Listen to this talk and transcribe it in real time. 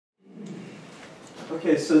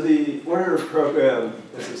Okay, so the order of program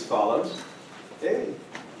is as follows. Hey.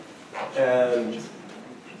 And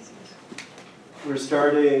we're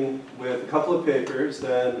starting with a couple of papers,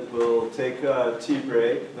 then we'll take a tea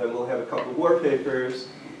break, then we'll have a couple more papers,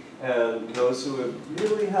 and those who have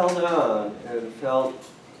really held on and felt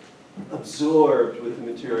absorbed with the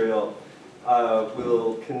material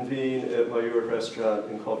will convene at Mayur Restaurant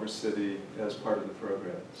in Culver City as part of the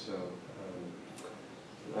program. So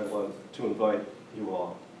I want to invite you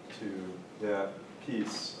all to that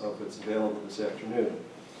piece of what's available this afternoon.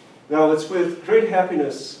 Now, it's with great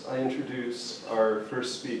happiness I introduce our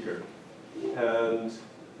first speaker. And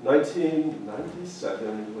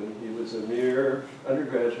 1997, when he was a mere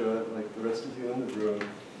undergraduate, like the rest of you in the room,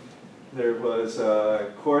 there was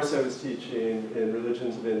a course I was teaching in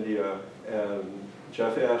Religions of India, and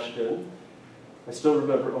Jeff Ashton, I still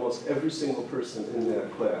remember almost every single person in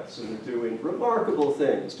that class, and they're doing remarkable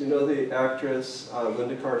things. Do you know the actress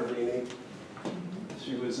Linda Cardellini?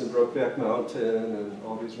 She was in Brokeback Mountain and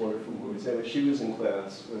all these wonderful movies. Anyway, she was in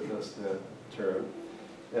class with us that term.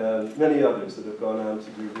 And many others that have gone on to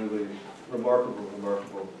do really remarkable,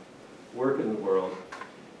 remarkable work in the world.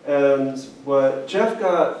 And what Jeff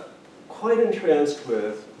got quite entranced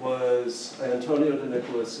with was Antonio de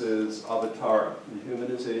Nicolas's Avatara, the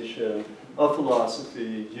humanization of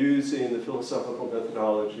philosophy using the philosophical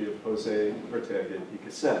methodology of Jose Ortega y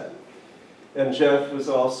Gasset. And Jeff was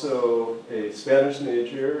also a Spanish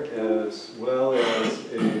major as well as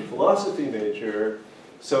a philosophy major,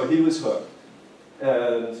 so he was hooked.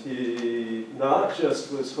 And he not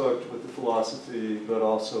just was hooked with the philosophy, but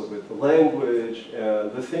also with the language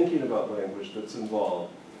and the thinking about language that's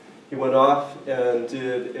involved. He went off and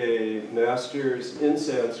did a master's in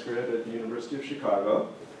Sanskrit at the University of Chicago,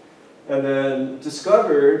 and then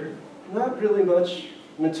discovered not really much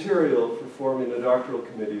material for forming a doctoral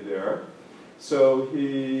committee there. So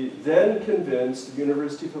he then convinced the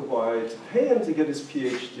University of Hawaii to pay him to get his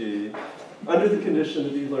PhD under the condition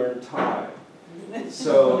that he learned Thai.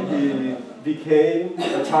 So he became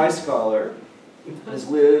a Thai scholar, has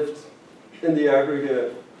lived in the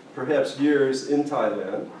aggregate perhaps years in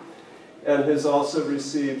Thailand, and has also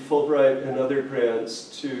received Fulbright and other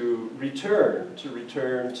grants to return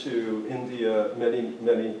to India many,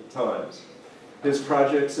 many times. His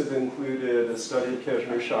projects have included a study of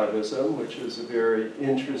Kashmir Shaivism, which is a very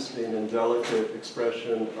interesting and delicate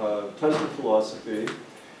expression of Tantra philosophy.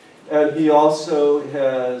 And he also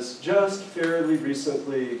has just fairly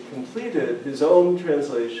recently completed his own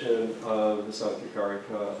translation of the Sāṃkhya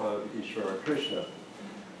Kārikā of Ishvara Krishna.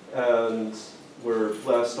 And we're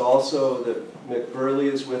blessed also that Burley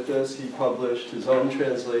is with us. He published his own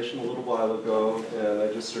translation a little while ago, and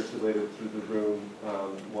I just circulated through the room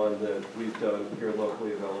one that we've done here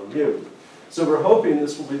locally at LMU. So we're hoping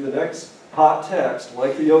this will be the next hot text,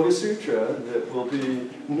 like the Yoga Sutra, that will be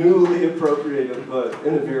newly appropriated, but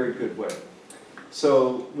in a very good way.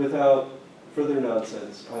 So without further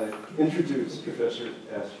nonsense, I introduce Professor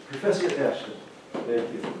Ashton.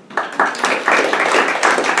 Thank you.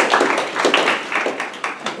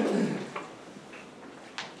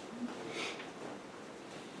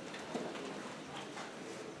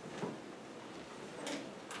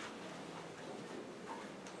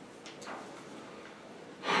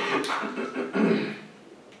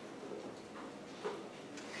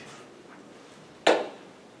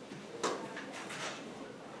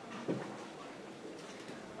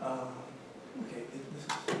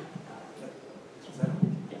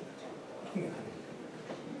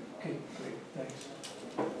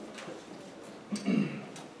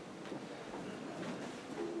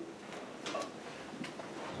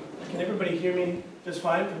 Hear me just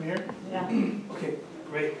fine from here? Yeah. Okay,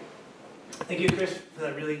 great. Thank you, Chris, for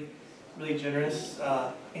that really generous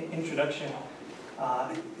introduction.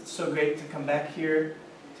 It's so great to come back here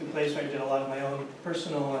to a place where I did a lot of my own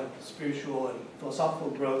personal and spiritual and philosophical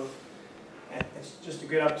growth. And it's just a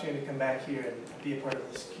great opportunity to come back here and be a part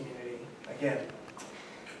of this community again.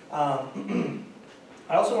 I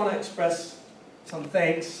also want to express some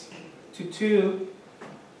thanks to two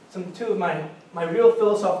of my real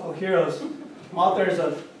philosophical heroes, authors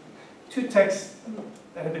of two texts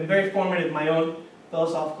that have been very formative in my own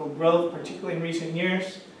philosophical growth, particularly in recent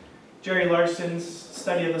years. Gerald Larson's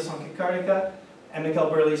study of the Sāṃkhya Kārikā and Mikel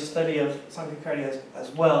Burley's study of Sāṃkhya Kārikā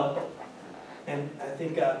as well. And I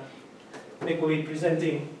think Mick will be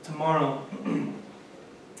presenting tomorrow.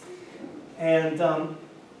 And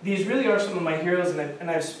these really are some of my heroes, and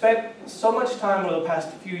I've spent so much time over the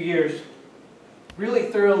past few years really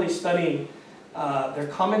thoroughly studying their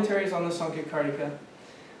commentaries on the Sāṃkhya Kārikā,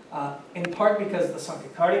 in part because the Sāṃkhya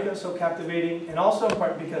Kārikā is so captivating, and also in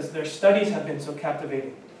part because their studies have been so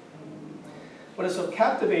captivating. What is so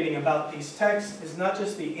captivating about these texts is not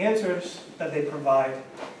just the answers that they provide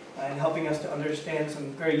in helping us to understand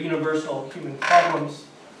some very universal human problems,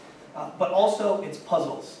 but also its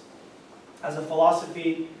puzzles. As a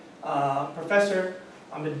philosophy professor,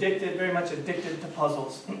 I'm addicted, very much addicted to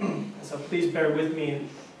puzzles. And so please bear with me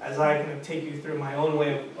as I kind of take you through my own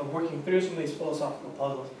way of working through some of these philosophical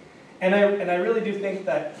puzzles. And I really do think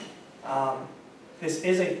that this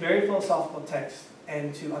is a very philosophical text,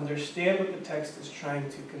 and to understand what the text is trying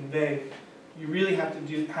to convey, you really have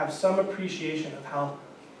to have some appreciation of how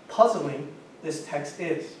puzzling this text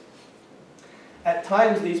is. At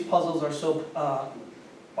times, these puzzles are so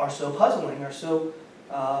puzzling, are so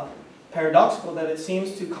paradoxical that it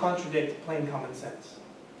seems to contradict plain common sense.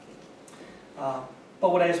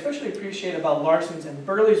 But what I especially appreciate about Larson's and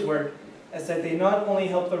Burley's work is that they not only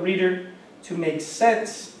help the reader to make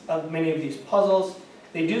sense of many of these puzzles,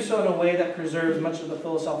 they do so in a way that preserves much of the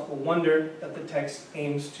philosophical wonder that the text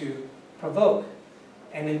aims to provoke.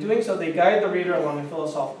 And in doing so, they guide the reader along a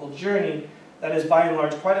philosophical journey that is by and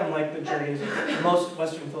large quite unlike the journeys of most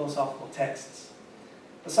Western philosophical texts.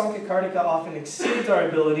 The Sāṃkhya Kārikā often exceeds our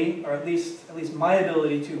ability, or at least my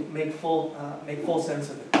ability, to make full sense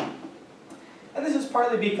of it. And this is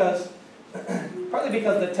partly because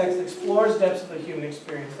the text explores depths of the human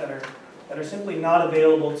experience that are simply not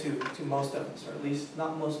available to most of us, or at least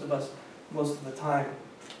not most of us most of the time.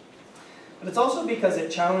 But it's also because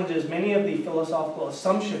it challenges many of the philosophical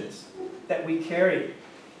assumptions that we carry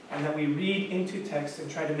and that we read into text and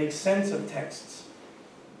try to make sense of texts.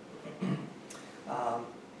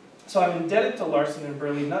 So I'm indebted to Larson and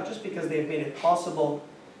Burley not just because they have made it possible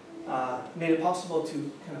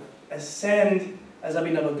to kind of ascend, as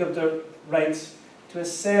Abhinavagupta writes, to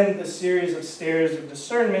ascend the series of stairs of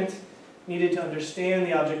discernment needed to understand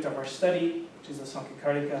the object of our study, which is the Sāṃkhya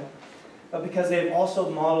Kārikā, but because they've also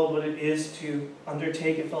modeled what it is to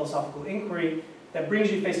undertake a philosophical inquiry that brings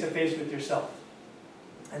you face to face with yourself.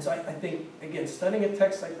 And so I think, again, studying a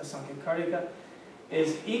text like the Sāṃkhya Kārikā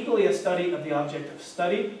is equally a study of the object of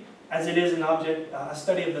study as it is a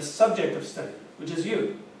study of the subject of study, which is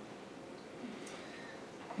you.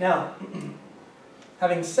 Now,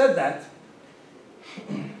 having said that,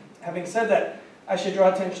 I should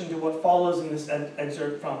draw attention to what follows in this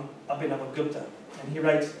excerpt from Abhinavagupta. And he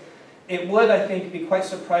writes, "It would, I think, be quite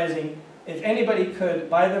surprising if anybody could,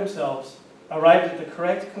 by themselves, arrive at the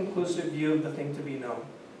correct conclusive view of the thing to be known,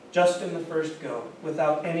 just in the first go,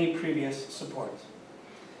 without any previous support."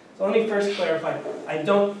 So let me first clarify, I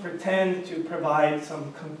don't pretend to provide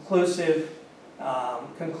some conclusive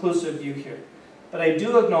view here. But I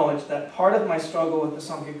do acknowledge that part of my struggle with the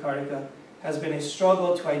Sāṃkhya Kārikā has been a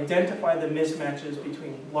struggle to identify the mismatches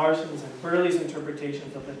between Larson's and Burley's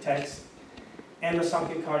interpretations of the text and the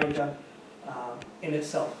Sāṃkhya Kārikā in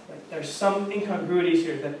itself. Like, there's some incongruities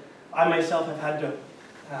here that I myself have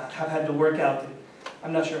had to work out. And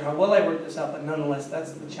I'm not sure how well I worked this out, but nonetheless,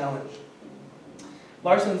 that's the challenge.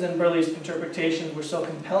 Larson's and Burley's interpretations were so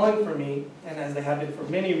compelling for me, and as they have been for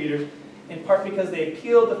many readers, in part because they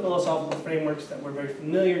appealed to philosophical frameworks that were very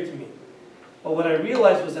familiar to me. But what I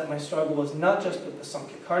realized was that my struggle was not just with the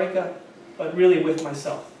Sāṃkhya Kārikā, but really with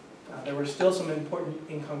myself. There were still some important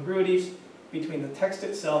incongruities between the text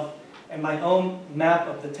itself and my own map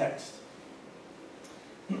of the text.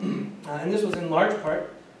 And this was in large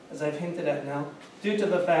part, as I've hinted at now, due to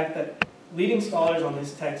the fact that leading scholars on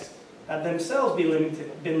this text have themselves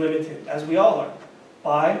been limited, as we all are,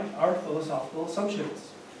 by our philosophical assumptions.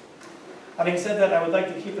 Having said that, I would like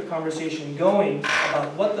to keep the conversation going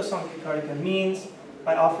about what the Sāṃkhya Kārikā means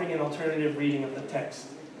by offering an alternative reading of the text.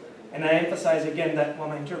 And I emphasize again that while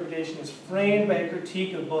my interpretation is framed by a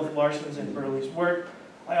critique of both Larson's and Burley's work,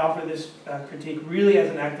 I offer this critique really as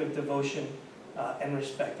an act of devotion and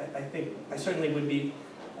respect. I think I certainly would be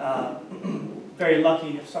very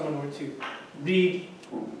lucky if someone were to read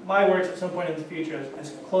my works at some point in the future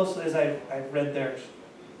as closely as I've read theirs.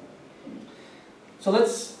 So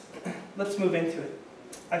let's move into it.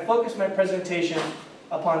 I focus my presentation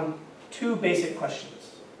upon two basic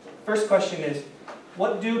questions. First question is,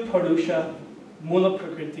 what do puruṣa,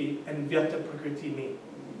 mūlaprakṛti, and Vyaktaprakṛti mean?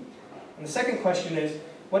 And the second question is,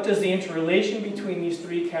 what does the interrelation between these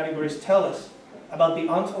three categories tell us about the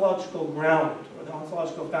ontological ground, or the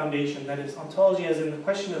ontological foundation, that is, ontology as in the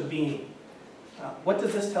question of being? What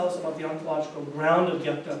does this tell us about the ontological ground of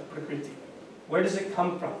Vyakta-prakṛti? Where does it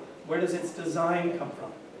come from? Where does its design come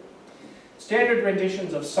from? Standard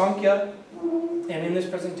renditions of Sāṃkhya, and in this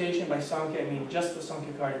presentation by Sāṃkhya I mean just the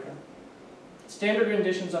Sāṃkhya Kārikā. Standard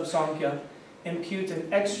renditions of Sāṃkhya imputes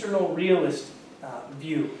an external realist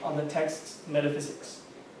view on the text's metaphysics.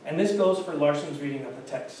 And this goes for Larson's reading of the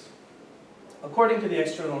text. According to the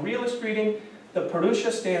external realist reading, the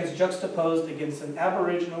puruṣa stands juxtaposed against an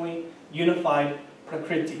aboriginally unified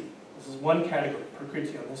prakriti. This is one category,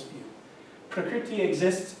 prakriti on this view. Prakriti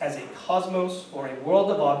exists as a cosmos or a world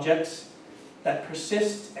of objects that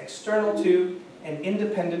persists external to and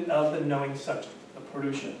independent of the knowing subject, the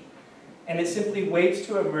puruṣa. And it simply waits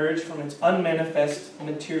to emerge from its unmanifest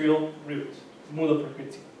material root,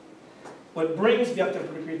 mūlaprakṛti. What brings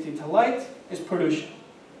Vyaktaprakṛti to light is puruṣa.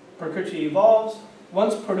 Prakriti evolves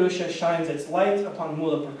once puruṣa shines its light upon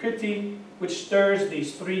mūlaprakṛti, which stirs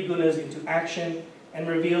these three gunas into action and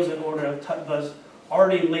reveals an order of tattvas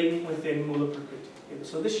already latent within mūlaprakṛti.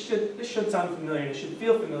 So this should sound familiar, it should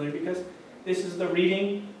feel familiar, because this is the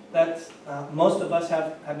reading that most of us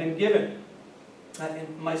have been given,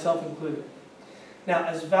 and myself included. Now,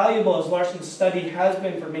 as valuable as Larson's study has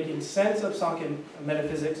been for making sense of Sāṃkhya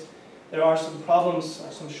metaphysics, there are some problems,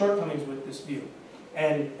 some shortcomings with this view.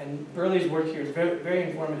 And Burley's work here is very, very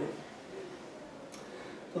informative.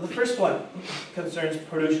 So the first one concerns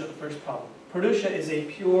puruṣa, the first problem. Puruṣa is a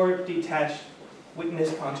pure, detached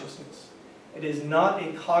witness consciousness. It is not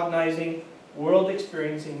a cognizing,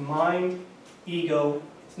 world-experiencing mind, ego.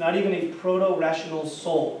 It's not even a proto-rational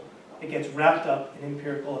soul that gets wrapped up in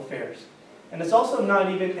empirical affairs. And it's also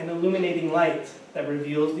not even an illuminating light that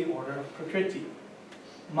reveals the order of prakriti.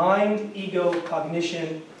 Mind, ego,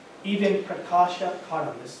 cognition, even prakasha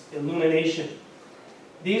karam, this illumination,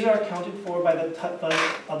 these are accounted for by the tattvas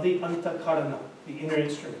of the antakarana, the inner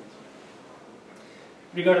instrument.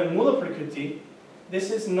 Regarding mūlaprakṛti,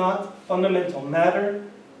 this is not fundamental matter,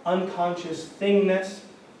 unconscious thingness,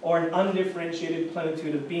 or an undifferentiated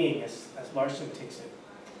plenitude of being, as Larson takes it.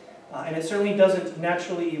 And it certainly doesn't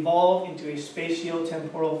naturally evolve into a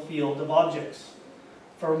spatio-temporal field of objects.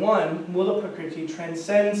 For one, mūlaprakṛti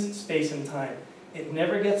transcends space and time. It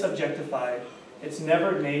never gets objectified. It's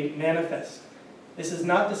never made manifest. This is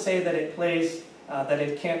not to say that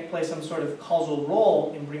it can't play some sort of causal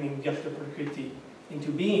role in bringing Vyakta-prakṛti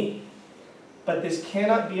into being. But this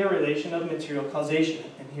cannot be a relation of material causation.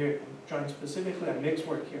 And here, I'm drawing specifically on Mikel's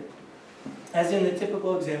work here. As in the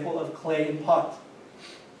typical example of clay and pot.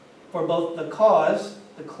 For both the cause,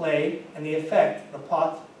 the clay, and the effect, the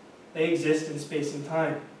pot, they exist in space and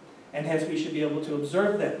time. And hence we should be able to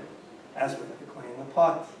observe them, as with the clay and the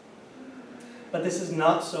pot. But this is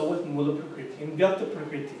not so with mūlaprakṛti and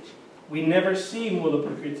Vyaktaprakṛti. We never see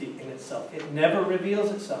mūlaprakṛti in itself. It never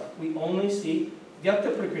reveals itself. We only see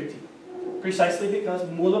Vyaktaprakṛti, precisely because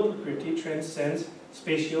mūlaprakṛti transcends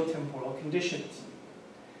spatio-temporal conditions.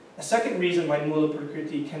 A second reason why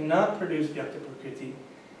mūlaprakṛti cannot produce Vyaktaprakṛti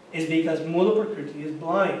is because mūlaprakṛti is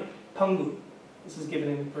blind, pangu. This is given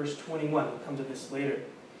in verse 21. We'll come to this later.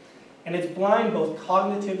 And it's blind both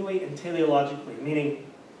cognitively and teleologically, meaning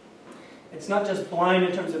it's not just blind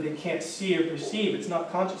in terms of it can't see or perceive, it's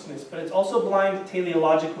not consciousness, but it's also blind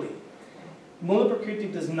teleologically.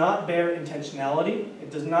 Mūlaprakṛti does not bear intentionality,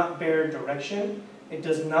 it does not bear direction, it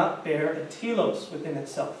does not bear a telos within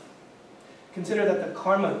itself. Consider that the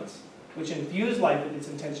karmas, which infuse life with its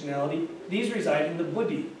intentionality, these reside in the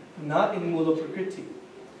buddhi, not in mūlaprakṛti.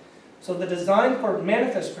 So the design for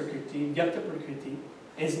manifest prakriti, Vyaktaprakṛti,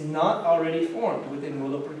 is not already formed within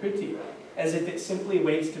mūlaprakṛti, as if it simply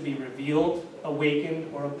waits to be revealed,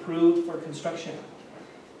 awakened, or approved for construction.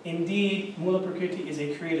 Indeed, mūlaprakṛti is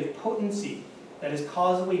a creative potency that is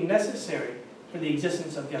causally necessary for the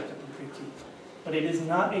existence of Vyaktaprakṛti. But it is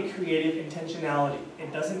not a creative intentionality.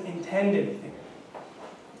 It doesn't intend anything.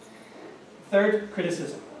 Third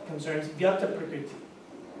criticism concerns Vyaktaprakṛti.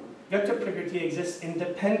 Vyaktaprakṛti exists in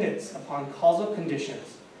dependence upon causal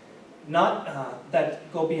conditions, not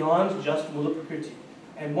that go beyond just mūlaprakṛti.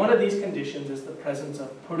 And one of these conditions is the presence of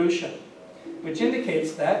puruṣa, which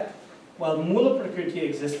indicates that while mūlaprakṛti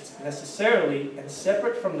exists necessarily and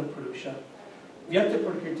separate from the puruṣa,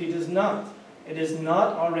 Vyaktaprakṛti does not. It is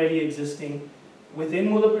not already existing within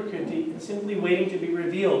mūlaprakṛti and simply waiting to be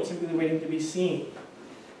revealed, simply waiting to be seen.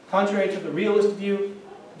 Contrary to the realist view,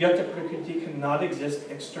 Vyaktaprakṛti cannot exist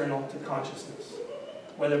external to consciousness.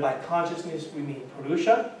 Whether by consciousness we mean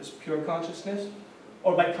puruṣa, this pure consciousness,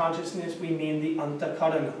 or by consciousness we mean the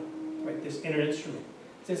antakarana, right, this inner instrument,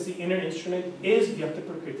 since the inner instrument is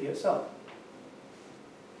Vyaktaprakṛti itself.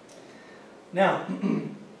 Now,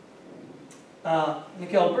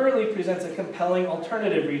 Mikel Burley presents a compelling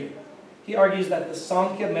alternative reading. He argues that the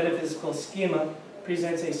Sāṃkhya metaphysical schema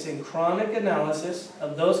presents a synchronic analysis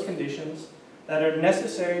of those conditions that are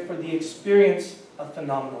necessary for the experience of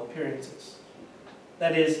phenomenal appearances.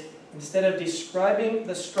 That is, instead of describing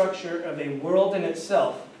the structure of a world in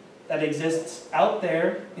itself that exists out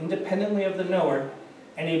there independently of the knower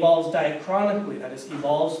and evolves diachronically, that is,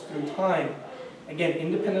 evolves through time, again,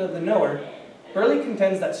 independent of the knower, Burley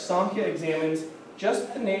contends that Sāṃkhya examines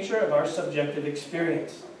just the nature of our subjective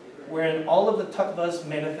experience, wherein all of the tattvas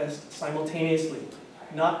manifest simultaneously,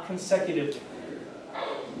 not consecutively.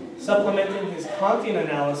 Supplementing his Kantian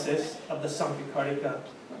analysis of the Sāṃkhya Kārikā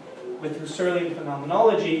with Husserlian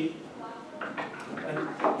phenomenology, and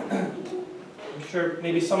I'm sure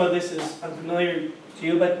maybe some of this is unfamiliar to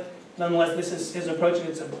you, but nonetheless this is his approach, and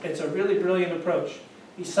it's a really brilliant approach.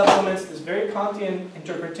 He supplements this very Kantian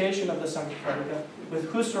interpretation of the Sāṃkhya Kārikā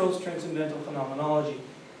with Husserl's transcendental phenomenology.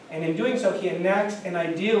 And in doing so, he enacts an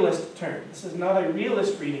idealist turn. This is not a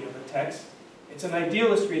realist reading of the text, it's an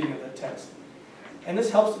idealist reading of the text. And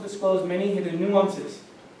this helps to disclose many hidden nuances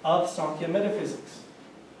of Sāṃkhya metaphysics.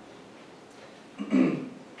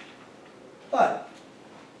 But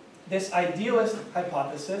this idealist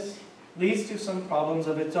hypothesis leads to some problems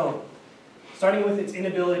of its own, starting with its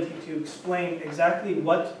inability to explain exactly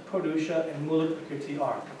what puruṣa and mūlaprakṛti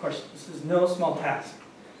are. Of course, this is no small task.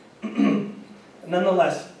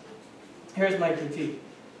 Nonetheless, here's my critique.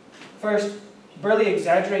 First, Burley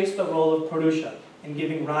exaggerates the role of puruṣa in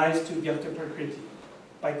giving rise to Vyakta-prakṛti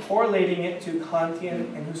by correlating it to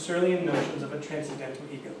Kantian and Husserlian notions of a transcendental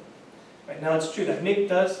ego. Right, now it's true that Mick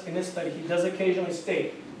does, in his study, he does occasionally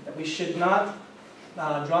state that we should not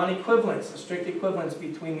draw an equivalence, a strict equivalence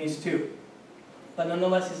between these two. But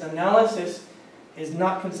nonetheless, his analysis is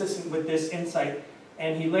not consistent with this insight,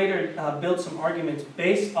 and he later builds some arguments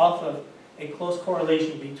based off of a close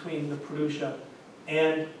correlation between the puruṣa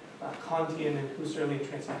and Kantian and Husserlian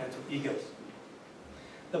transcendental egos.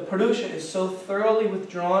 The puruṣa is so thoroughly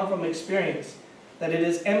withdrawn from experience that it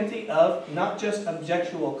is empty of not just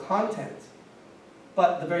objectual content,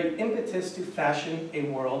 but the very impetus to fashion a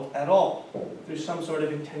world at all through some sort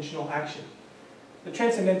of intentional action. The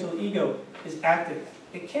transcendental ego is active.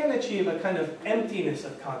 It can achieve a kind of emptiness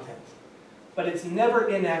of content, but it's never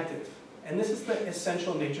inactive. And this is the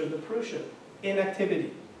essential nature of the puruṣa,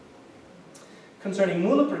 inactivity. Concerning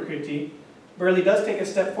mūlaprakṛti, Burley does take a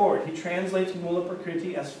step forward. He translates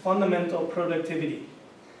mūlaprakṛti as fundamental productivity.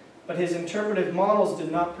 But his interpretive models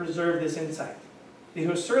did not preserve this insight. The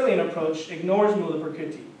Husserlian approach ignores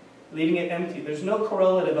mūlaprakṛti, leaving it empty. There's no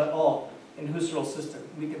correlative at all in Husserl's system.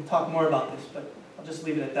 We can talk more about this, but I'll just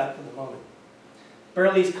leave it at that for the moment.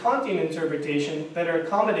 Burley's Kantian interpretation better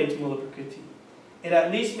accommodates mūlaprakṛti. It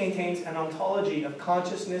at least maintains an ontology of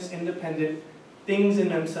consciousness-independent things in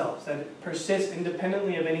themselves that persist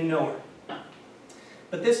independently of any knower.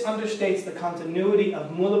 But this understates the continuity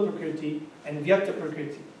of mūlaprakṛti and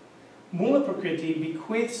Vyaktaprakṛti. Mūlaprakṛti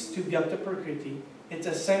bequeaths to Vyaktaprakṛti its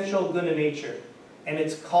essential guna nature and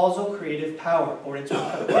its causal creative power, or its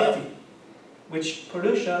prakriti, which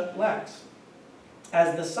puruṣa lacks.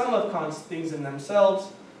 As the sum of constant things in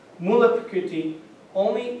themselves, mūlaprakṛti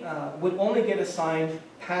would only get assigned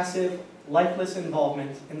passive, lifeless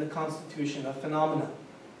involvement in the constitution of phenomena,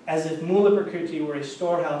 as if mūlaprakṛti were a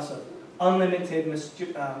storehouse of unlimited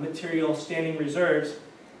material standing reserves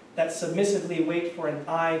that submissively wait for an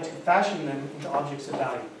eye to fashion them into objects of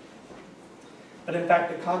value. But in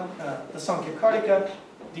fact, the Sāṃkhya Kārikā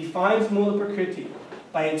defines mūlaprakṛti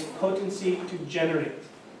by its potency to generate,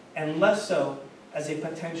 and less so as a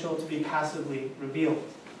potential to be passively revealed.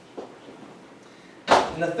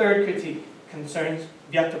 And the third critique concerns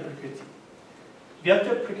Vyaktaprakṛti.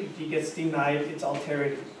 Vyaktaprakṛti gets denied its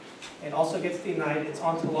alterity. It also gets denied its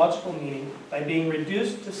ontological meaning by being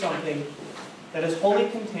reduced to something that is wholly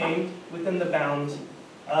contained within the bounds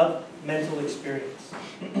of mental experience.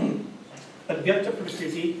 But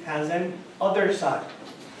Vyakta-prakṛti has an other side,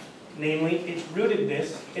 namely its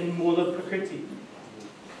rootedness in mūlaprakṛti.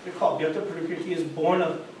 Recall, Vyakta-prakṛti is born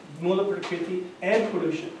of mūlaprakṛti and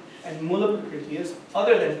puruṣa, and mūlaprakṛti is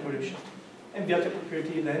other than puruṣa. And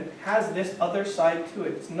Vyakta-prakṛti then has this other side to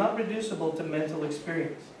it. It's not reducible to mental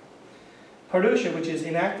experience. Puruṣa, which is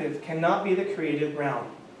inactive, cannot be the creative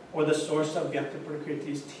ground or the source of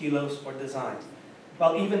Vyakta-prakṛti's telos or design,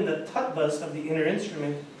 while even the tattvas of the inner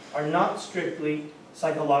instrument are not strictly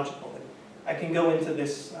psychological. I can go into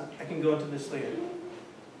this later.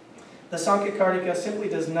 The Sāṃkhya Kārikā simply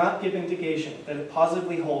does not give indication that it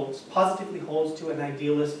positively holds to an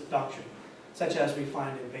idealist doctrine, such as we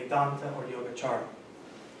find in Vedanta or Yogacara.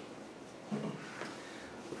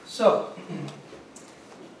 So,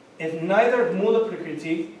 if neither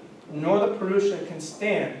mūlaprakṛti nor the puruṣa can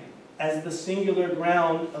stand as the singular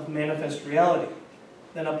ground of manifest reality,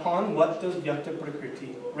 then upon what does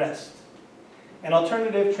Vyakta-prakṛti rest? An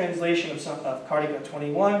alternative translation of Kārikā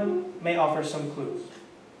 21 may offer some clues.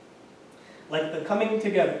 Like the coming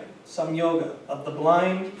together, Samyoga, of the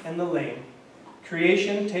blind and the lame,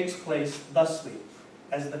 creation takes place thusly,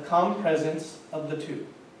 as the calm presence of the two.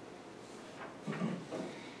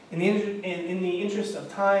 In the interest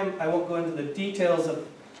of time, I won't go into the details of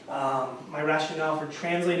my rationale for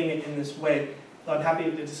translating it in this way, though I'm happy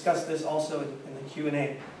to discuss this also in the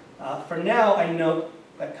Q&A. For now, I note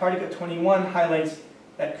that Kārikā 21 highlights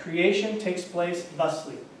that creation takes place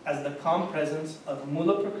thusly, as the calm presence of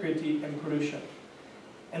mūlaprakṛti and puruṣa.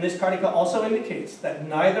 And this Kārikā also indicates that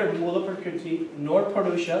neither mūlaprakṛti nor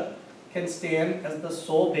puruṣa can stand as the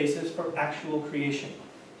sole basis for actual creation,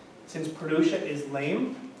 since puruṣa is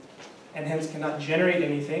lame and hence cannot generate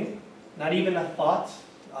anything, not even a thought,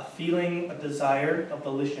 a feeling, a desire, a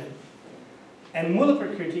volition. And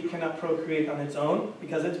mūlaprakṛti cannot procreate on its own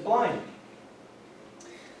because it's blind.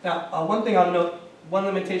 Now, one thing I'll note, one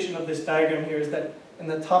limitation of this diagram here is that in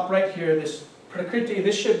the top right here, this prakriti,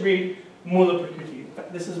 this should read mūlaprakṛti.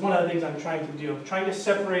 This is one of the things I'm trying to do. I'm trying to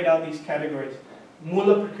separate out these categories,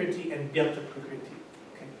 mūlaprakṛti and Vyaktaprakṛti.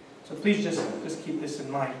 Okay? So please just keep this in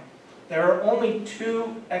mind. There are only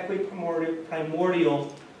two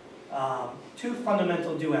equiprimordial, two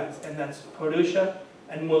fundamental duets, and that's puruṣa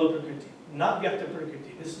and mūlaprakṛti, not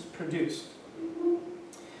Vyaktaprakṛti. This is produced.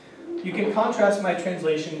 You can contrast my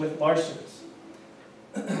translation with Larson's,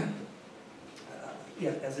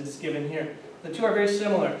 as it's given here. The two are very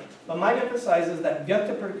similar, but mine emphasizes that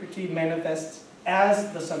Vyaktaprakṛti manifests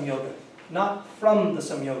as the Samyoga, not from the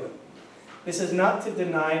Samyoga. This is not to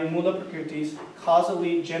deny mūlaprakṛti's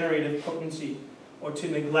causally generative potency or to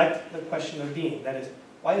neglect the question of being. That is,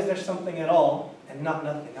 why is there something at all and not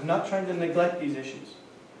nothing? I'm not trying to neglect these issues.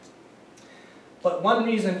 But one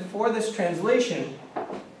reason for this translation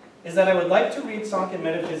is that I would like to read Sāṃkhya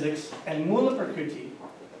metaphysics and mūlaprakṛti,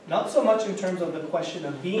 not so much in terms of the question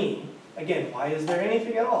of being. Again, why is there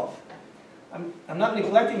anything at all? I'm not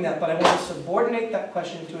neglecting that, but I want to subordinate that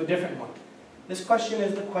question to a different one. This question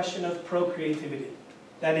is the question of procreativity.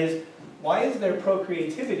 That is, why is there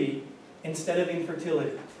procreativity instead of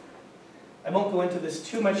infertility? I won't go into this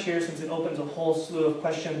too much here since it opens a whole slew of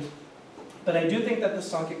questions, but I do think that the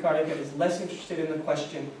Sāṃkhya Kārikā is less interested in the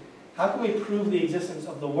question, how can we prove the existence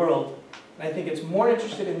of the world? And I think it's more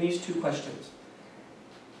interested in these two questions.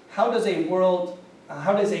 How does a will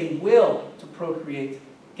to procreate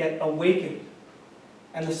get awakened?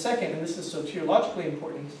 And the second, and this is soteriologically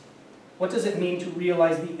important, what does it mean to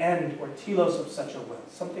realize the end or telos of such a will?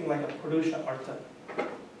 Something like a puruṣa artha.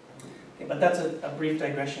 Okay, but that's a brief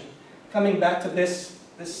digression. Coming back to this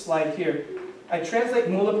slide here, I translate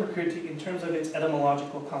mūlaprakṛti in terms of its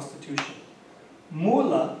etymological constitution.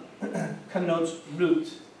 Mūla connotes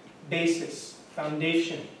root, basis,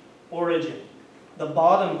 foundation, origin, the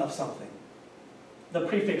bottom of something. The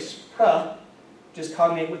prefix pra, which is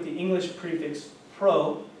cognate with the English prefix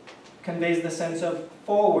pro, conveys the sense of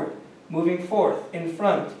forward, moving forth, in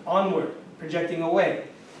front, onward, projecting away.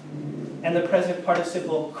 And the present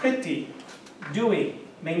participle kriti, doing,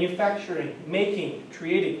 manufacturing, making,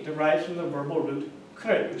 creating, derives from the verbal root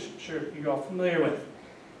krt, which I'm sure you're all familiar with.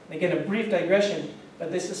 And again, a brief digression,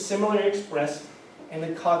 but this is similarly expressed in the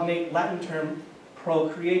cognate Latin term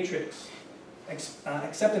procreatrix,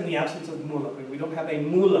 except in the absence of mūla. We don't have a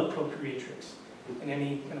mūlaprakṛtrix in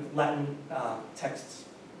any kind of Latin texts.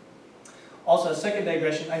 Also, a second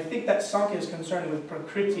digression, I think that Sāṃkhya is concerned with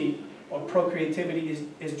prakriti or procreativity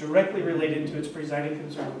is directly related to its presiding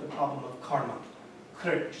concern with the problem of karma.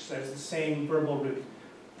 Krt, so it's the same verbal root.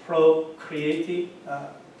 Creativity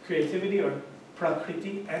or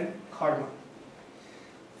prakriti and karma.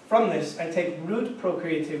 From this, I take root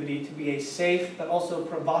procreativity to be a safe but also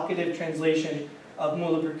provocative translation of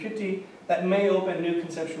mūlaprakṛti that may open new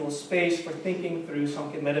conceptual space for thinking through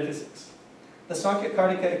Sāṃkhya metaphysics. The Sāṃkhya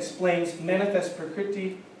Kārikā explains manifest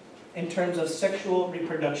prakriti in terms of sexual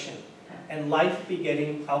reproduction and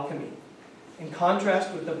life-begetting alchemy. In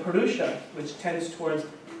contrast with the puruṣa, which tends towards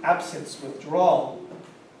absence, withdrawal,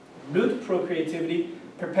 root procreativity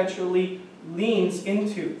perpetually leans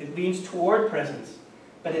toward presence,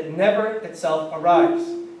 but it never itself arrives.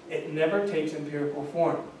 It never takes empirical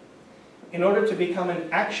form. In order to become an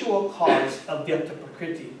actual cause of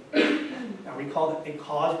Vyaktaprakṛti, now recall that a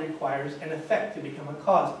cause requires an effect to become a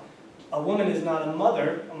cause. A woman is not a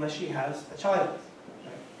mother unless she has a child.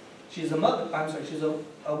 Right? She's a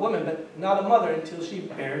woman, but not a mother until she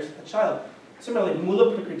bears a child. Similarly,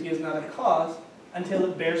 mūlaprakṛti is not a cause until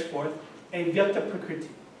it bears forth a Vyakta-prakṛti.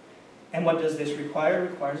 And what does this require?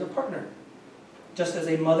 It requires a partner. Just as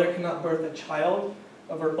a mother cannot birth a child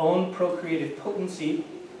of her own procreative potency,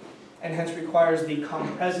 and hence requires the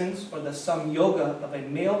compresence or the Samyoga of a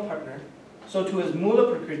male partner, so too is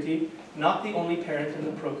mūlaprakṛti not the only parent in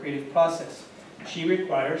the procreative process. She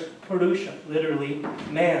requires puruṣa, literally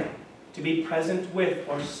man, to be present with,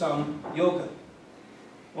 or Samyoga.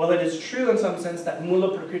 While it is true in some sense that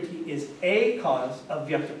mūlaprakṛti is a cause of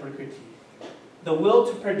Vyaktaprakṛti, the will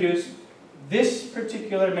to produce this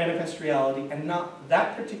particular manifest reality and not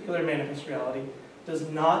that particular manifest reality does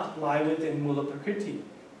not lie within mūlaprakṛti.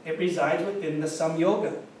 It resides within the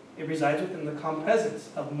Samyoga. It resides within the compresence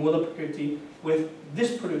of mūlaprakṛti with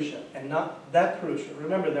this puruṣa and not that puruṣa.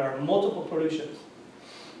 Remember, there are multiple puruṣas.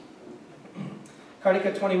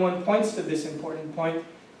 Kārikā 21 points to this important point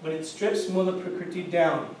when it strips mūlaprakṛti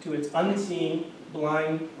down to its unseen,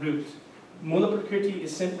 blind root. Mūlaprakṛti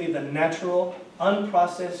is simply the natural,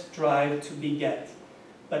 unprocessed drive to beget,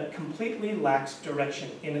 but completely lacks direction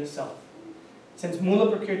in itself. Since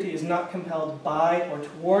mūlaprakṛti is not compelled by or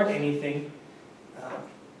toward anything,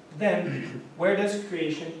 then where does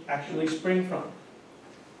creation actually spring from?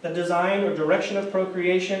 The design or direction of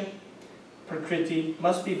procreation, prakriti,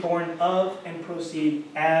 must be born of and proceed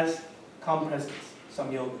as compresence,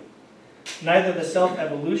 samyoga. Neither the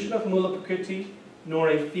self-evolution of mūlaprakṛti nor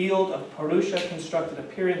a field of puruṣa constructed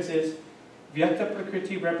appearances,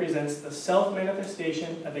 Vyaktaprakṛti represents the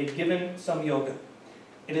self-manifestation of a given samyoga.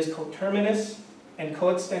 It is coterminous and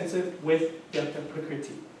coextensive with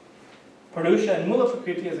Vyaktaprakṛti. Puruṣa and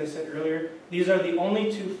mūlaprakṛti, as I said earlier, these are the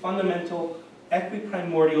only two fundamental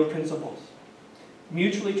equiprimordial principles,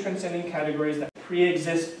 mutually transcending categories that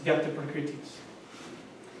pre-exist Vyaktaprakṛtis.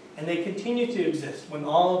 And they continue to exist when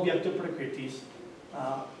all Vyaktaprakṛtis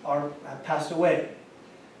have passed away.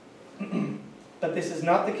 But this is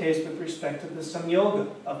not the case with respect to the samyoga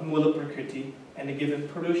of mūlaprakṛti and a given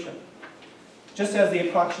puruṣa. Just as the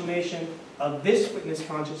approximation of this witness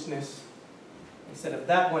consciousness, instead of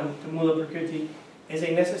that one, to mūlaprakṛti is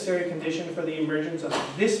a necessary condition for the emergence of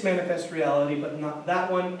this manifest reality, but not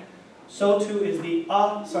that one, so too is the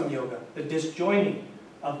asamyoga, the disjoining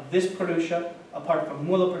of this puruṣa apart from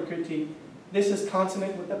mūlaprakṛti. This is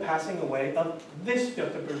consonant with the passing away of this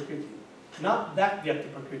Vyaktaprakṛti, not that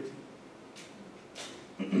Vyaktaprakṛti.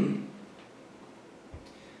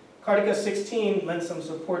 Kārikā 16 lends some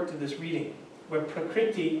support to this reading, where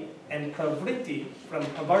prakriti and pravritti from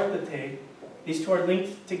pravartate, these two are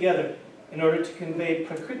linked together in order to convey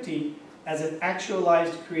prakriti as an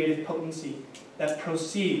actualized creative potency that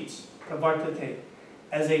proceeds, pravartate,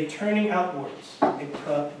 as a turning outwards, a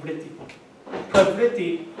pravritti.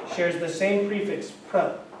 Pravritti shares the same prefix,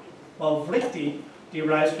 pra, while vritti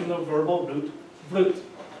derives from the verbal root vrut,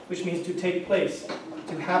 which means to take place,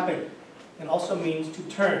 to happen, and also means to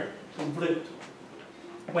turn, to vrit.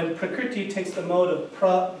 When prakriti takes the mode of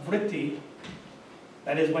pravritti,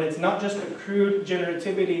 that is, when it's not just the crude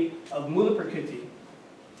generativity of mūlaprakṛti,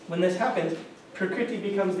 when this happens, prakriti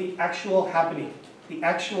becomes the actual happening, the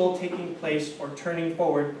actual taking place or turning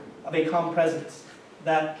forward of a compresence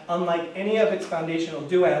that, unlike any of its foundational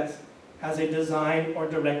duads, has a design or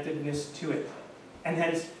directedness to it. And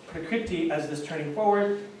hence, prakriti, as this turning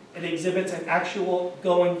forward, it exhibits an actual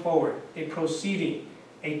going forward, a proceeding,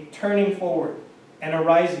 a turning forward, an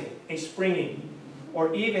arising, a springing,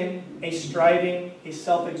 or even a striving, a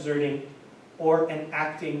self-exerting, or an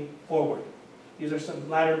acting forward. These are some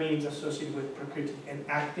latter meanings associated with prakriti, an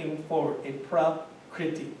acting forward, a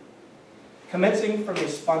prakriti. Commencing from a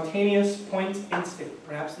spontaneous point instant,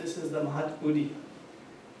 perhaps this is the Mahat Buddhi,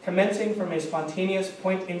 commencing from a spontaneous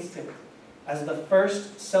point instant as the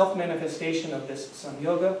first self-manifestation of this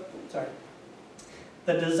samyoga,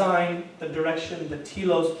 the design, the direction, the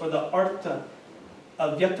telos, or the artha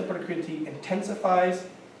of Vyaktaprakṛti intensifies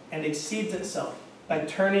and exceeds itself by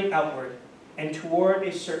turning outward and toward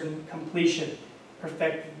a certain completion,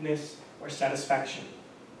 perfectedness, or satisfaction.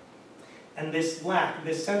 And this lack,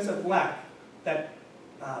 this sense of lack that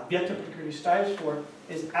Vyaktaprakṛti strives for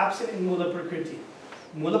is absent in mūlaprakṛti.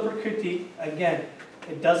 Mūlaprakṛti, again,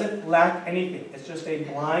 it doesn't lack anything. It's just a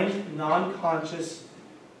blind, non-conscious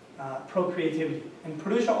procreativity. And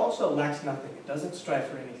puruṣa also lacks nothing. It doesn't strive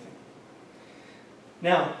for anything.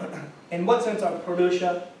 Now, in what sense are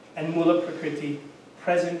puruṣa and mūlaprakṛti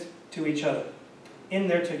present to each other in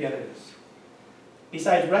their togetherness?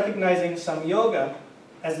 Besides recognizing samyoga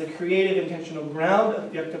as the creative intentional ground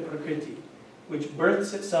of Vyaktaprakṛti, which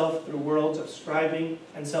births itself through worlds of striving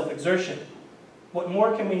and self-exertion, what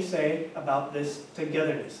more can we say about this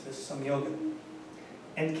togetherness, this samyoga?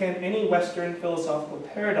 And can any Western philosophical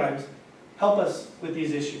paradigms help us with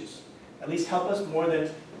these issues? At least help us more than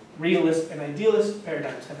realist and idealist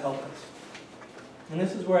paradigms have helped us. And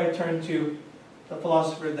this is where I turn to the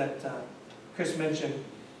philosopher that Chris mentioned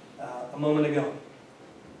a moment ago.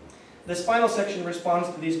 This final section responds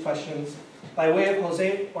to these questions by way of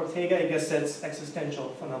Jose Ortega y Gasset's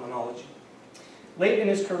existential phenomenology. Late in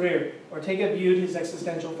his career, Ortega viewed his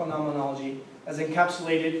existential phenomenology as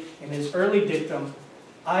encapsulated in his early dictum,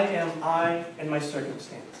 "I am I and my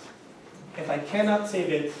circumstance. If I cannot save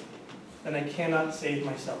it, then I cannot save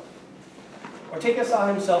myself." Ortega saw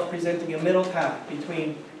himself presenting a middle path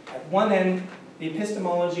between, at one end, the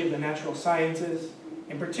epistemology of the natural sciences,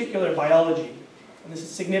 in particular biology, and this is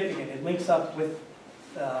significant, it links up with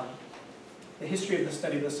the history of the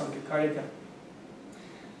study of the Sāṃkhya Kārikā.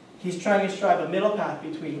 He's trying to strive a middle path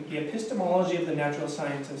between the epistemology of the natural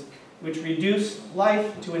sciences, which reduce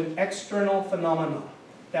life to an external phenomenon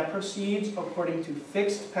that proceeds according to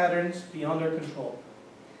fixed patterns beyond our control.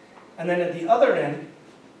 And then at the other end,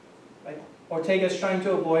 right, Ortega is trying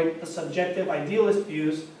to avoid the subjective idealist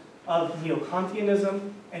views of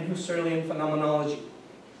neo-Kantianism and Husserlian phenomenology,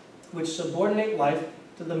 which subordinate life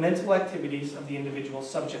to the mental activities of the individual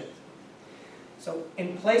subject. So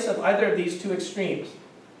in place of either of these two extremes,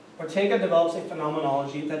 Ortega develops a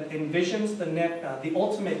phenomenology that envisions the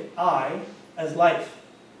ultimate I as life,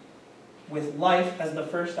 with life as the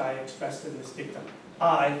first I expressed in this dictum.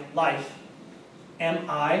 I, life, am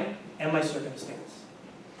my circumstance.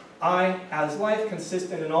 I, as life,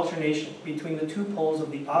 consists in an alternation between the two poles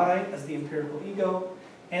of the I as the empirical ego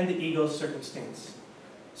and the ego's circumstance.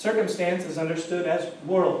 Circumstance is understood as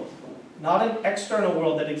world, not an external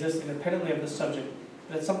world that exists independently of the subject,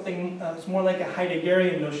 but it's something, it's more like a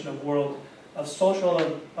Heideggerian notion of world, of social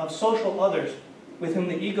others with whom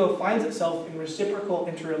the ego finds itself in reciprocal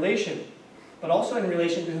interrelation, but also in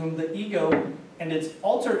relation to whom the ego and its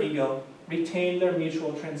alter ego retain their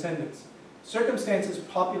mutual transcendence. Circumstance is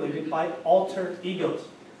populated by alter egos.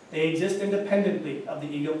 They exist independently of the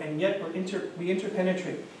ego, and yet we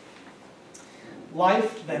interpenetrate.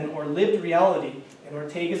 Life, then, or lived reality, in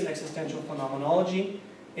Ortega's existential phenomenology,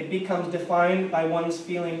 it becomes defined by one's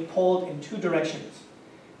feeling pulled in two directions.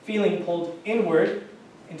 Feeling pulled inward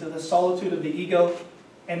into the solitude of the ego,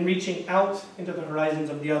 and reaching out into the horizons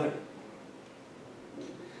of the other.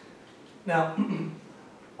 Now,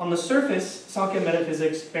 on the surface, Sāṃkhya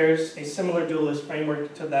metaphysics bears a similar dualist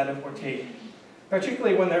framework to that of Ortega,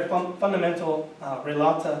 particularly when their fundamental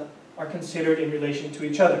relata are considered in relation to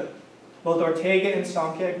each other. Both Ortega and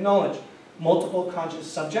Sāṃkhya acknowledge multiple conscious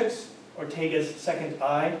subjects, Ortega's second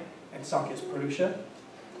I and Sāṃkhya's puruṣa,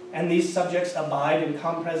 and these subjects abide in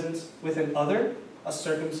compresence with an other, a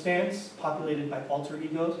circumstance populated by alter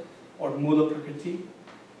egos, or mūlaprakṛti,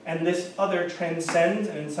 and this other transcends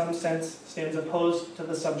and in some sense stands opposed to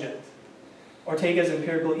the subject. Ortega's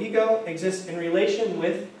empirical ego exists in relation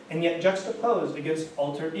with and yet juxtaposed against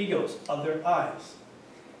alter egos, other I's,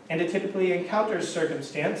 and it typically encounters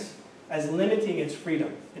circumstance as limiting its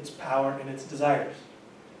freedom, its power, and its desires.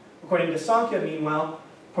 According to Sāṃkhya, meanwhile,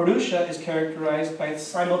 puruṣa is characterized by its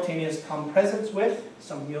simultaneous compresence with,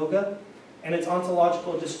 Samyoga, and its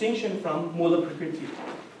ontological distinction from mūlaprakṛti,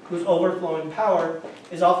 whose overflowing power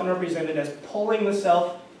is often represented as pulling the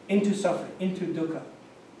self into suffering, into dukkha.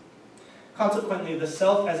 Consequently, the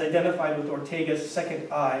self as identified with Ortega's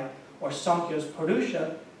second I, or Sāṃkhya's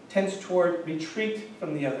puruṣa, tends toward retreat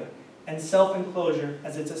from the other, and self-enclosure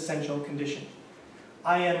as its essential condition.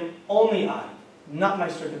 I am only I, not my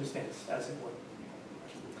circumstance, as it were.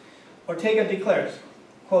 Ortega declares,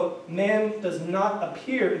 quote, "Man does not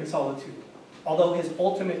appear in solitude, although his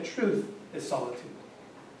ultimate truth is solitude."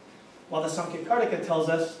 While the Sāṃkhya Kārikā tells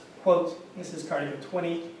us, quote, this is Kārikā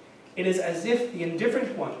 20, "It is as if the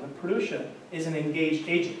indifferent one, the puruṣa, is an engaged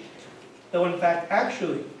agent, though in fact,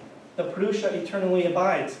 actually, the puruṣa eternally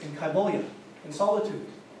abides in kaivalya, in solitude."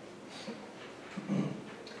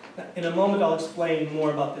 In a moment, I'll explain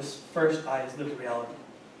more about this first I as lived reality.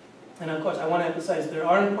 And of course, I want to emphasize there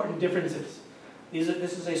are important differences.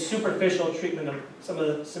 This is a superficial treatment of some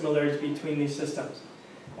of the similarities between these systems.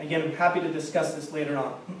 Again, I'm happy to discuss this later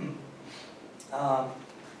on.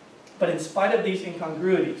 But in spite of these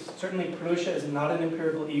incongruities, certainly puruṣa is not an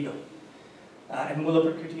empirical ego, and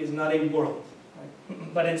mūlaprakṛti is not a world.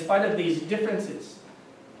 Right? But in spite of these differences,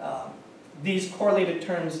 these correlated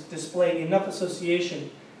terms display enough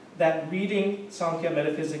association that reading Sāṃkhya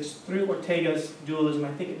metaphysics through Ortega's dualism,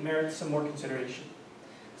 I think it merits some more consideration.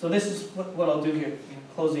 So this is what I'll do here, in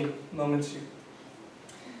closing moments here.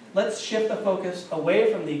 Let's shift the focus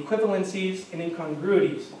away from the equivalencies and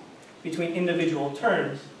incongruities between individual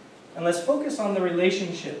terms, and let's focus on the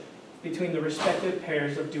relationship between the respective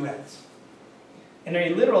pairs of duets. In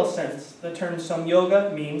a literal sense, the term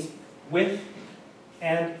Samyoga means with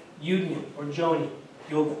and union, or joni,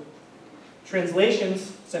 yoga.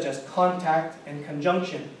 Translations such as contact and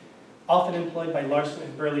conjunction often employed by Larson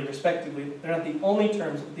and Burley respectively. They're not the only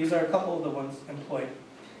terms, but these are a couple of the ones employed.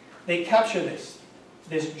 They capture this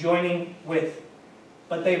joining with,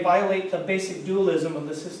 but they violate the basic dualism of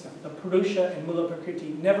the system. The puruṣa and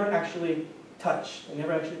mūlaprakṛti never actually touch. They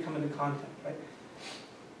never actually come into contact, right?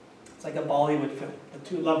 It's like a Bollywood film. The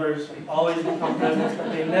two lovers are always in compresence,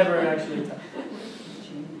 but they never actually touch.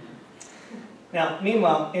 Now,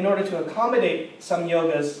 meanwhile, in order to accommodate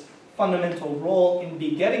Samyoga's fundamental role in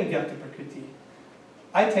begetting Vyakta-prakṛti,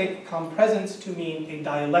 I take compresence to mean a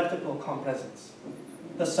dialectical compresence.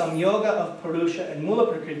 The Samyoga of puruṣa and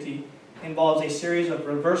mūlaprakṛti involves a series of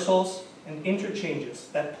reversals and interchanges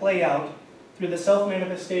that play out through the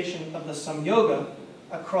self-manifestation of the Samyoga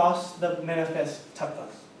across the manifest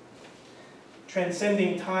tattvas.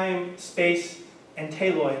 Transcending time, space, and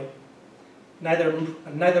teloi, neither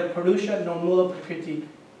puruṣa nor mūlaprakṛti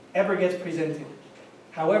ever gets presented.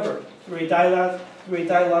 However, through a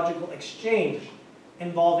dialogical exchange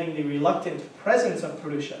involving the reluctant presence of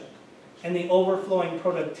puruṣa and the overflowing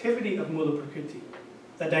productivity of mūlaprakṛti,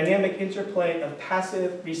 the dynamic interplay of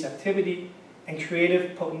passive receptivity and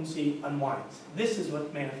creative potency unwinds. This is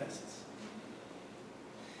what manifests.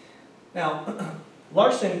 Now,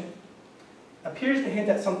 Larson appears to hint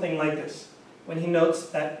at something like this when he notes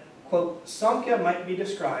that, quote, Sāṃkhya might be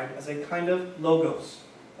described as a kind of logos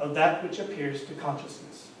of that which appears to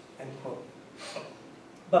consciousness, end quote.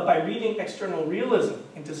 But by reading external realism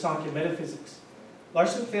into Sāṃkhya metaphysics,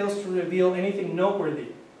 Larson fails to reveal anything noteworthy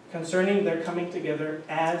concerning their coming together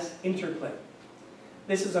as interplay.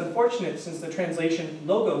 This is unfortunate since the translation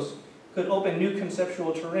logos could open new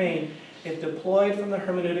conceptual terrain if deployed from the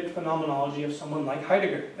hermeneutic phenomenology of someone like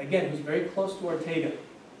Heidegger, again, who's very close to Ortega.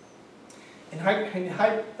 In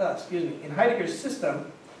Heidegger's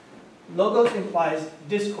system, logos implies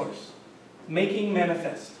discourse, making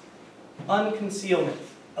manifest, unconcealment,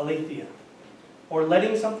 aletheia, or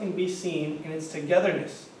letting something be seen in its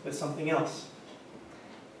togetherness with something else.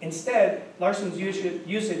 Instead, Larson's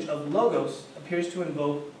usage of logos appears to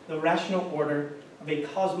invoke the rational order of a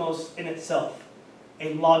cosmos in itself,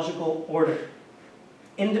 a logical order,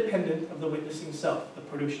 independent of the witnessing self, the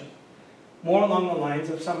puruṣa, more along the lines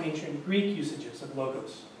of some ancient Greek usages of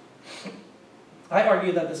logos. I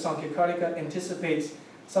argue that the Sāṃkhya Kārikā anticipates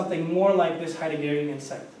something more like this Heideggerian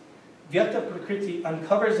insight. Vyakta-prakṛti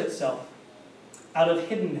uncovers itself out of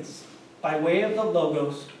hiddenness by way of the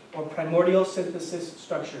logos or primordial synthesis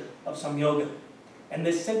structure of Samyoga. And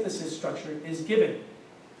this synthesis structure is given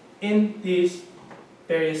in these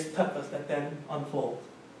various tattvas that then unfold.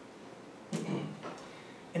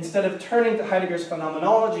 Instead of turning to Heidegger's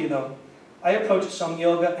phenomenology, though, I approach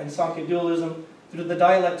Samyoga and Sāṃkhya dualism through the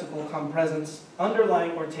dialectical compresence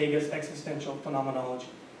underlying Ortega's existential phenomenology,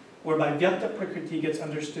 whereby Vyakta-prakṛti gets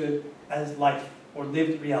understood as life, or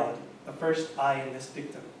lived reality, the first I in this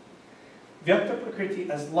dictum. Vyakta-prakṛti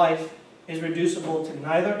as life is reducible to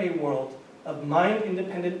neither a world of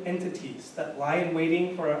mind-independent entities that lie in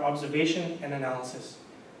waiting for our observation and analysis,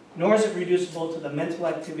 nor is it reducible to the mental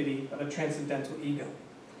activity of a transcendental ego.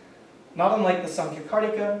 Not unlike the Sāṃkhya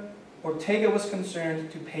Kārikā, Ortega was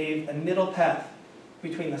concerned to pave a middle path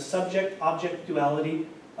between the subject-object duality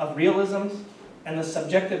of realisms and the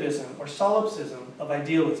subjectivism or solipsism of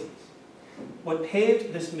idealisms. What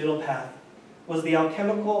paved this middle path was the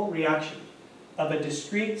alchemical reaction of a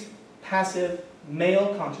discrete, passive,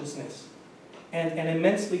 male consciousness and an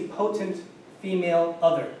immensely potent female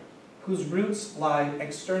other whose roots lie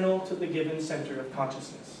external to the given center of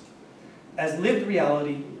consciousness. As lived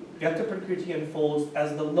reality, Vyakta-prakṛti unfolds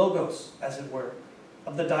as the logos, as it were,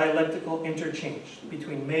 of the dialectical interchange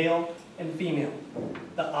between male and female,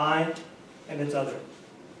 the I and its other.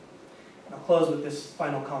 I'll close with this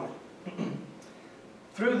final comment.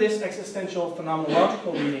 Through this existential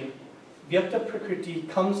phenomenological reading, Vyakta-prakṛti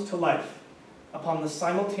comes to life upon the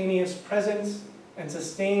simultaneous presence and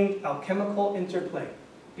sustained alchemical interplay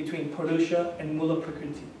between puruṣa and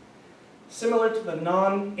mūlaprakṛti, similar to the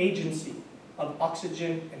non-agency of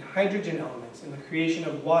oxygen and hydrogen elements in the creation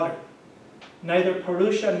of water. Neither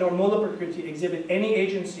puruṣa nor mūlaprakṛti exhibit any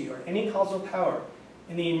agency or any causal power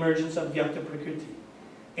in the emergence of Vyakta-prakṛti.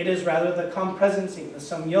 It is rather the compresencing, the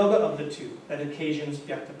samyoga of the two, that occasions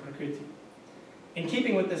Vyakta-prakṛti. In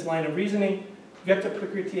keeping with this line of reasoning,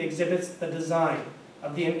 Vyakta-prakṛti exhibits the design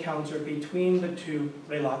of the encounter between the two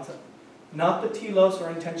relata, not the telos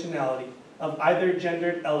or intentionality of either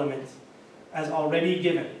gendered element as already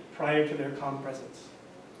given prior to their compresence.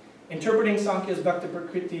 Interpreting Sāṃkhya's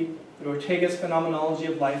Vyakta-prakṛti through Ortega's phenomenology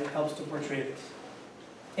of life helps to portray this.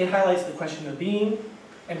 It highlights the question of being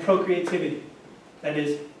and procreativity. That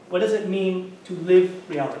is, what does it mean to live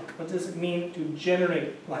reality? What does it mean to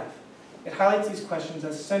generate life? It highlights these questions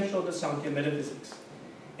as central to Sāṃkhya metaphysics,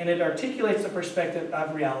 and it articulates the perspective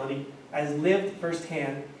of reality as lived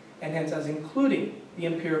firsthand, and hence as including the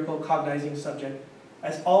empirical cognizing subject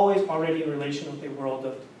as always already in relation with a world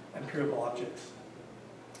of empirical objects.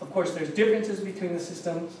 Of course, there's differences between the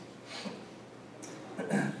systems,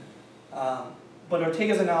 but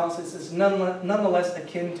Ortega's analysis is nonetheless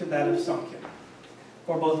akin to that of Sāṃkhya.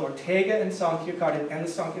 For both Ortega and Sāṃkhya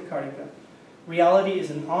Kārikā, reality is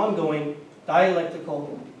an ongoing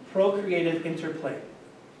dialectical procreative interplay.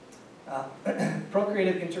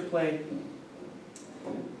 Procreative interplay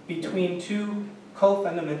between two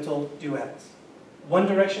co-fundamental duads. One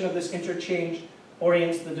direction of this interchange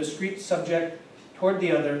orients the discrete subject toward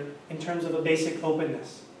the other in terms of a basic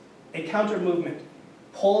openness. A counter-movement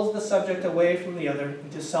pulls the subject away from the other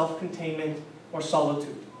into self-containment or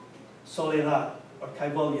solitude, soledad or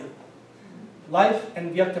kaivalya. Life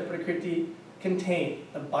and Vyakta-prakṛti contain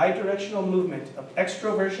the bidirectional movement of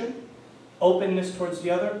extroversion, openness towards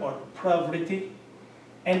the other, or pravritti,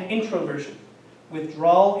 and introversion,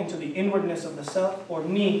 withdrawal into the inwardness of the self, or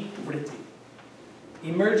nivritti.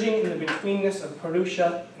 Emerging in the betweenness of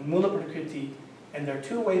puruṣa and mūlaprakṛti and their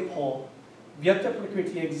two-way pole,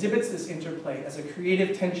 Vyakta-prakṛti exhibits this interplay as a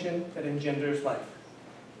creative tension that engenders life.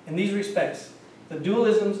 In these respects, the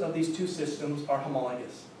dualisms of these two systems are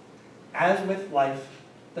homologous. As with life,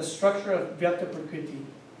 the structure of Vyakta-prakṛti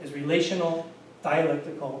is relational,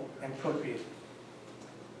 dialectical, and procreative.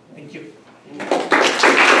 Thank you.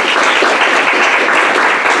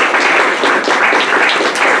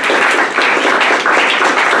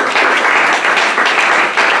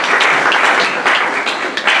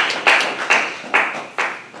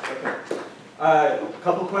 A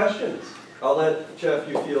couple questions. I'll let Jeff,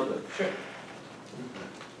 you field them. Sure.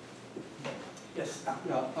 Yes.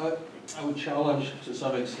 Yeah, I would challenge to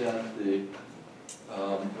some extent the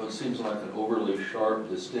what seems like an overly sharp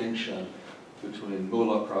distinction between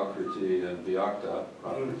mūlaprakṛti and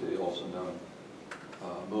Vyakta-prakṛti, also known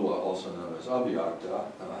mūla, also known as avyakta,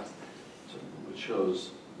 which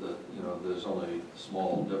shows that there's only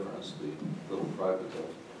small difference, the little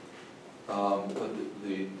privative. But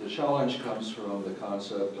the challenge comes from the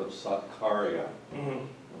concept of Sāṃkhya,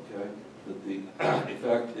 okay? That the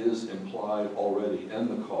effect is implied already in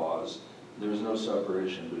the cause. There's no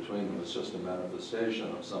separation between them. It's just a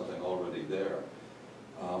manifestation of something already there.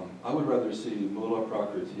 I would rather see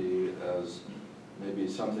mūlaprakṛti as maybe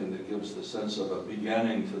something that gives the sense of a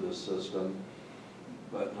beginning to the system,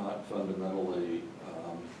 but not fundamentally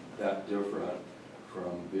that different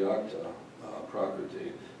from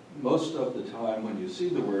Vyakta-prakṛti. Most of the time when you see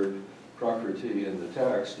the word prakriti in the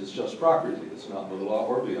text, it's just prakriti. It's not mūla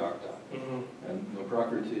or Vyakta. And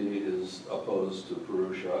prakriti is opposed to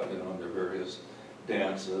puruṣa, in their various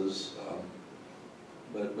dances.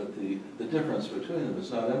 But the difference between them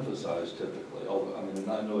is not emphasized typically, although,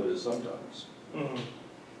 I know it is sometimes.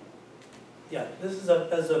 Yeah, this is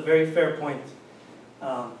a very fair point.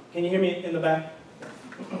 Can you hear me in the back?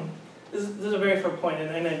 This is a very fair point,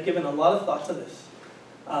 and I've given a lot of thought to this.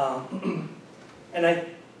 And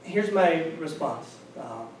here's my response.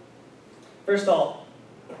 First, I'll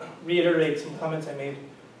reiterate some comments I made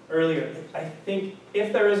earlier. I think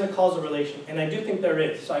if there is a causal relation, and I do think there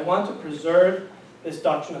is, so I want to preserve this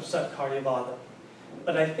doctrine of Satkaryavada.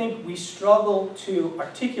 But I think we struggle to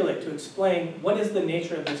articulate, to explain what is the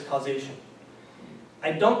nature of this causation.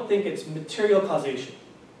 I don't think it's material causation.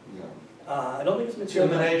 No. I don't think it's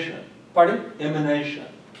material. Emanation. Pardon? Emanation.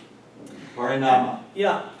 Parinama.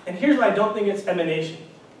 Yeah, and here's why I don't think it's emanation.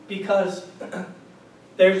 Because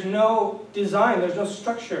there's no design, there's no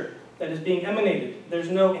structure that is being emanated. There's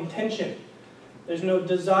no intention. There's no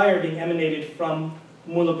desire being emanated from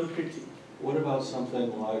mūlaprakṛti. What about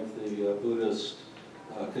something like the Buddhist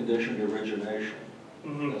conditioned origination?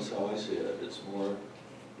 That's how I see it. It's more,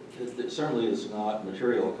 it certainly is not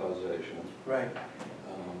material causation. Right.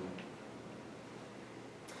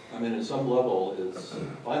 At some level, it's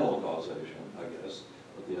final causation, I guess,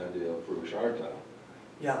 with the idea of puruṣartha.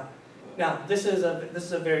 Yeah. Now, this is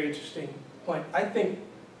a very interesting point. I think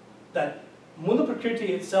that mūlaprakṛti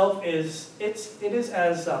itself it is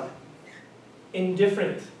as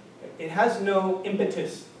indifferent. It has no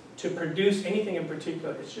impetus to produce anything in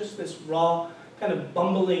particular. It's just this raw, kind of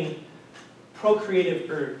bumbling, procreative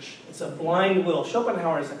urge. It's a blind will.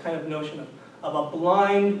 Schopenhauer is a kind of notion of a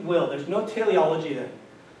blind will. There's no teleology there.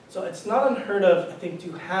 So it's not unheard of, I think,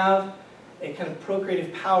 to have a kind of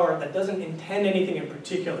procreative power that doesn't intend anything in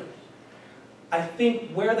particular. I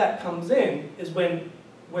think where that comes in is where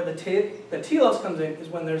the telos comes in is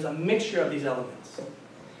when there's a mixture of these elements.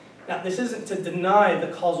 Now, this isn't to deny the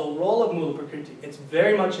causal role of mūlaprakṛti. It's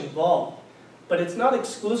very much involved, but it's not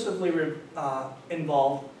exclusively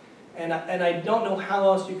involved. And I don't know how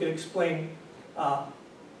else you could explain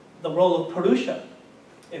the role of puruṣa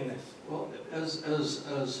in this. Well, as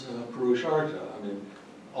puruṣarta, I mean,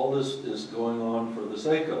 all this is going on for the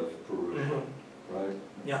sake of puruṣa, right?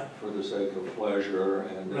 Yeah. For the sake of pleasure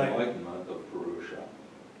and Right. enlightenment of puruṣa.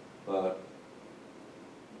 But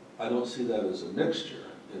I don't see that as a mixture,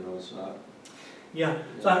 you know, it's not. Yeah,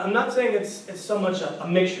 so I'm not saying it's so much a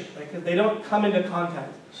mixture, because they don't come into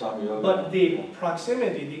contact. Samyoga. But the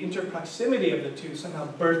proximity, the interproximity of the two somehow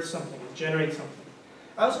births something, generates something.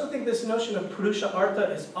 I also think this notion of puruṣa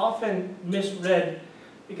artha is often misread,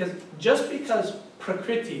 because just because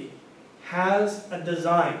prakriti has a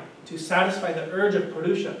design to satisfy the urge of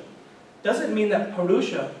puruṣa doesn't mean that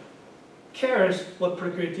puruṣa cares what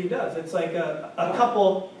prakriti does. It's like a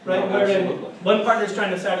couple, right, No, wherein absolutely. one partner is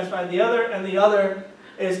trying to satisfy the other, and the other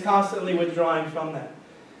is constantly withdrawing from that.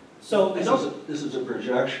 So This is a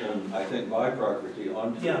projection, I think, by Prakriti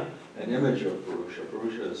onto Yeah. an image of puruṣa.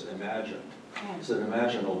 Puruṣa is imagined. It's an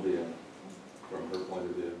imaginal being, from her point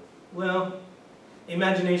of view. Well,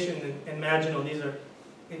 imagination and imaginal, these are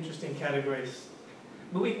interesting categories.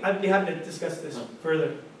 But I'd be happy to discuss this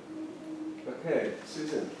further. Okay,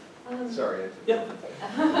 Susan. Sorry. Yep.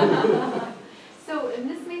 So, and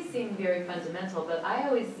this may seem very fundamental, but I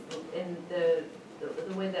always, in the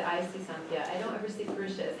way that I see Sāṃkhya, I don't ever see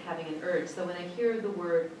puruṣa as having an urge. So when I hear the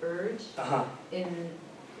word urge in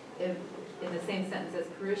the same sentence as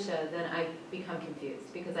puruṣa, then I become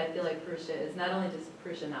confused, because I feel like puruṣa is not only does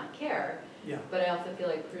puruṣa not care, Yeah. but I also feel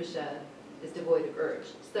like puruṣa is devoid of urge.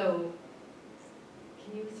 So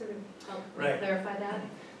can you sort of help me Right. clarify that?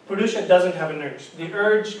 Puruṣa doesn't have an urge. The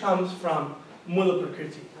urge comes from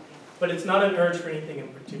mūlaprakṛti, but it's not an urge for anything in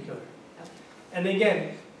particular. Okay. And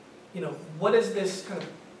again, you know, what is this kind of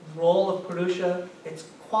role of puruṣa? It's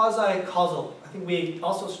quasi-causal. I think we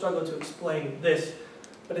also struggle to explain this,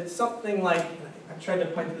 but it's something like, I tried to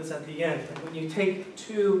point to this at the end, like when you take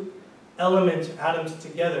two elements, atoms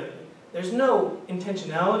together, there's no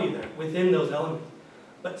intentionality there within those elements,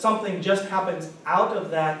 but something just happens out of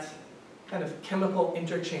that kind of chemical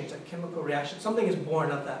interchange, that chemical reaction. Something is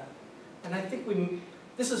born of that. And I think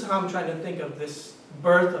this is how I'm trying to think of this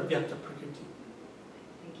birth of Vyakta-prakṛti.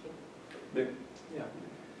 Thank you. Yeah.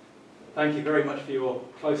 Thank you very much for your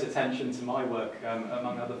close attention to my work,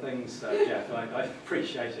 among other things, Jeff. I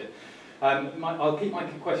appreciate it. I'll keep my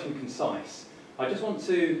question concise. I just want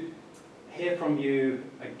to hear from you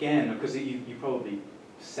again, because you probably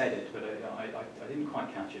said it, but I didn't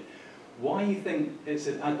quite catch it. Why you think it's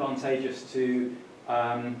advantageous to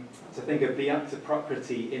think of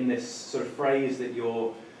Vyakta-prakṛti in this sort of phrase that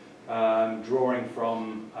you're drawing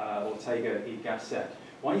from Ortega y Gasset?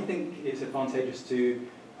 Why do you think it's advantageous to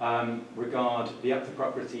regard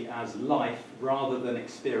Vyakta-prakṛti as life rather than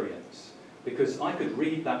experience? Because I could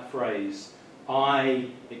read that phrase, I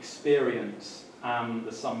experience am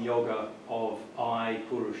the Samyoga of I,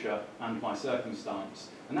 puruṣa, and my circumstance.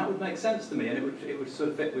 And that would make sense to me, and it would sort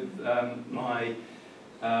of fit with my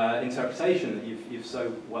interpretation that you've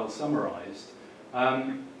so well summarized.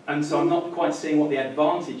 And so I'm not quite seeing what the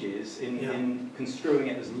advantage is in construing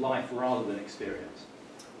it as life rather than experience.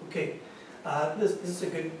 Okay, this is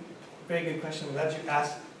a very good question. I'm glad you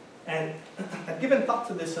asked. And I've given thought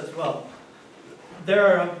to this as well. There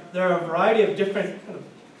are a variety of different kind of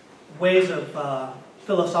ways of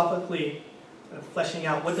philosophically fleshing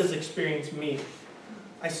out what does experience mean.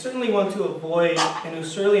 I certainly want to avoid an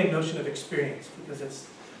Husserlian notion of experience, because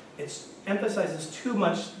it emphasizes too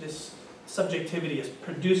much this subjectivity as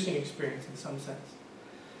producing experience in some sense.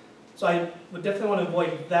 So I would definitely want to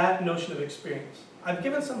avoid that notion of experience. I've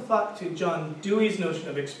given some thought to John Dewey's notion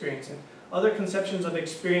of experience and other conceptions of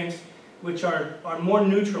experience which are more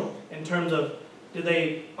neutral in terms of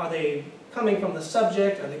are they coming from the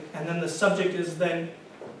subject, and then the subject is then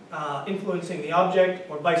influencing the object,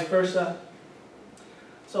 or vice versa.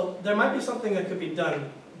 So there might be something that could be done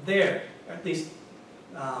there, at least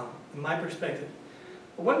in my perspective.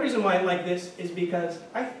 But one reason why I like this is because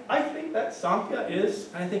I think that Sāṃkhya is,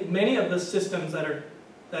 and I think many of the systems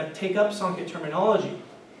that take up Sāṃkhya terminology,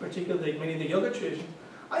 particularly many of the yoga traditions,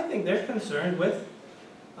 I think they're concerned with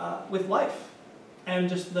life and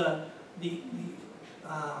just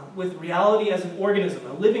with reality as an organism,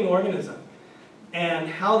 a living organism, and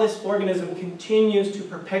how this organism continues to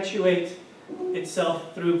perpetuate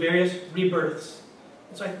itself through various rebirths.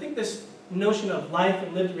 And so I think this notion of life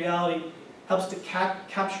and lived reality helps to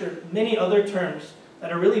capture many other terms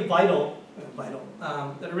that are really vital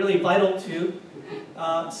to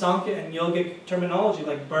Sāṃkhya and yogic terminology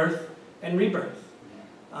like birth and rebirth.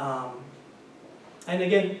 And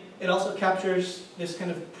again, it also captures this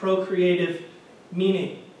kind of procreative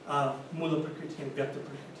meaning of mūlaprakṛti and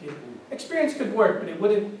Vyaktaprakṛti. Experience could work, but it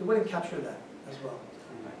wouldn't capture that as well.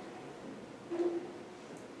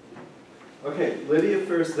 Okay, Lydia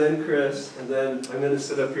first, then Chris, and then I'm going to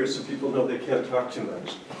sit up here so people know they can't talk too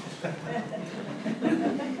much.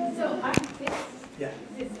 So Yeah.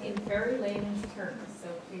 this is in very layman's terms, so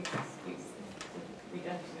please excuse the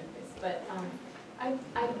reduction of this. But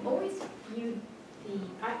I've always viewed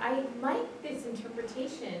I like this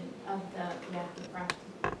interpretation of the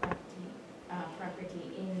Vyakta-prakṛti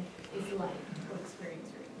in is life or experience,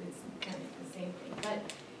 or it's kind of the same thing. But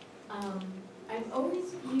I've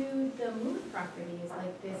always viewed the mūlaprakṛti as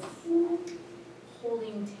like this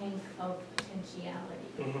holding tank of potentiality,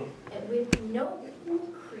 with no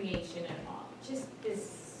creation at all. Just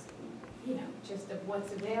this, just of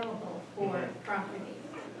what's available for property.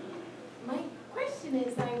 My question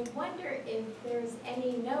is, I wonder if there's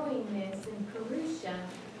any knowingness in puruṣa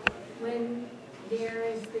when there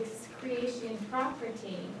is this creation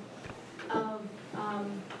property of,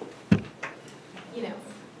 to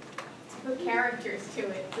put characters to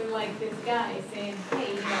it. So like this guy saying,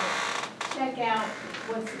 hey, check out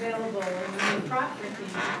what's available in the property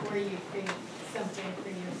before you create something for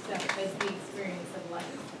yourself as the experience of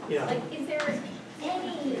life. Yeah. Like, is there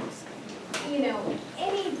any,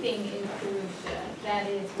 anything in puruṣa that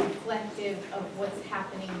is reflective of what's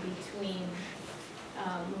happening between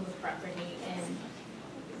mūlaprakṛti and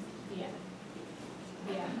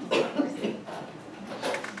Vyakta-prakṛti?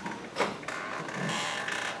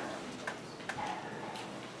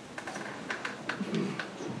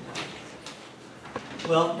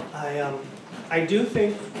 Well, I do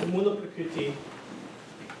think the mūlaprakṛti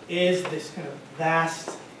is this kind of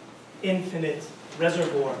vast, infinite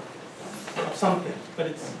reservoir of something, but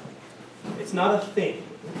it's not a thing.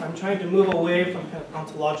 I'm trying to move away from kind of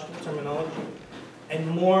ontological terminology and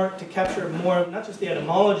more to capture more of not just the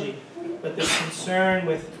etymology, but this concern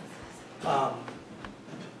with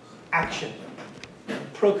action,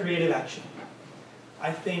 procreative action.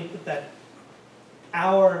 I think that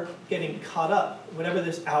our getting caught up, whatever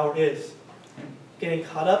this our is, getting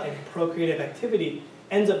caught up in procreative activity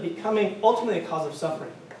ends up becoming ultimately a cause of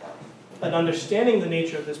suffering. But understanding the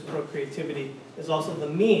nature of this procreativity is also the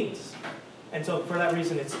means. And so for that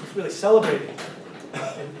reason, it's really celebrated.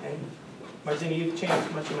 And Martina, you've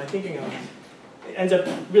changed much of my thinking on this. It ends up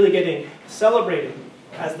really getting celebrated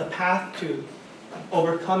as the path to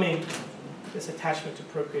overcoming this attachment to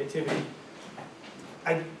procreativity.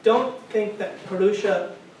 I don't think that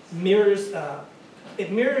puruṣa mirrors,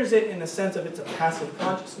 it mirrors it in the sense of it's a passive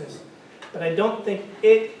consciousness, but I don't think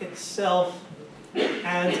it itself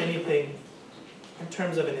adds anything in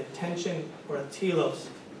terms of an intention or a telos.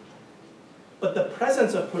 But the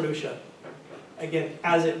presence of puruṣa, again,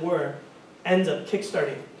 as it were, ends up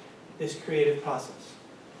kickstarting this creative process.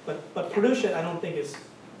 But puruṣa, I don't think is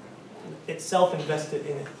itself invested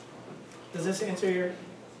in it. Does this answer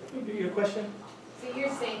your question? So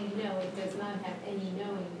you're saying no, it does not have any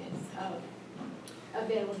knowingness of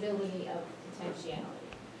availability of potentiality.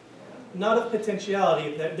 Not of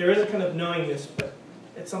potentiality. There is a kind of knowingness, but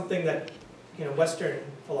it's something that Western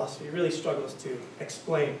philosophy really struggles to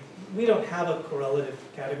explain. We don't have a correlative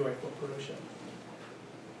category for puruṣa.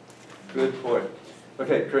 Good point.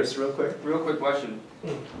 Okay, Chris, real quick. Real quick question.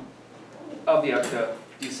 Vyakta,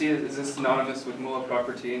 do you see it, is this synonymous with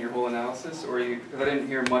mūlaprakṛti in your whole analysis, or because I didn't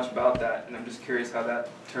hear much about that, and I'm just curious how that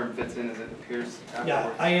term fits in as it appears afterwards.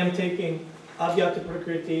 Yeah, I am taking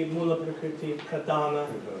Vyakta-prakṛti, mūlaprakṛti, pradhana,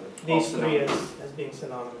 these three as being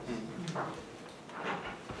synonymous.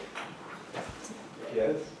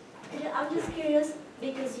 Yes? I'm just curious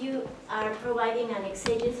because you are providing an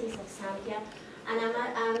exegesis of Sāṃkhya,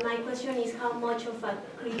 and my question is how much of a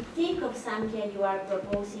critique of Sāṃkhya you are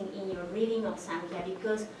proposing in your reading of Sāṃkhya,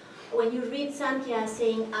 because when you read Sāṃkhya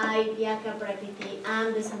saying, I, Vyakta-prakṛti,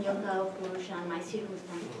 am the Samyoga of puruṣa and my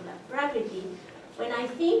circumstance, mūlaprakṛti, when I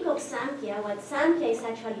think of Sāṃkhya, what Sāṃkhya is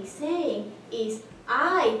actually saying is,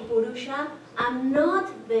 I, puruṣa, am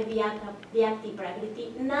not the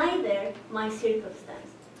Vyakta-prakṛti, neither my circumstance.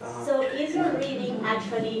 So is your reading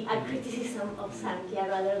actually a criticism of Sāṃkhya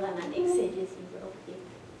rather than an exegesis of it?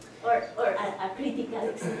 Or a critical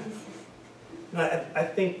exegesis? No, I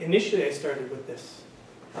think initially I started with this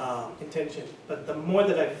intention, but the more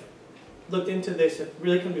that I've looked into this, I've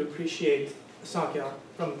really come to appreciate Sāṃkhya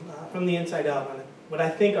from the inside out on what I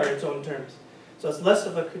think are its own terms. So it's less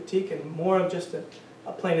of a critique and more of just a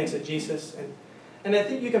plain exegesis. And I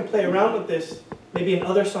think you can play around with this maybe in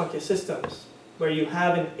other Sāṃkhya systems. where you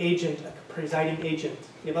have an agent, a presiding agent.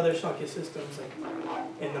 You have other Sāṃkhya systems like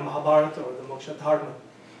in the Mahabharata or the Moksha Dharma.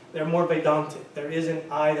 They're more Vedantic. There is an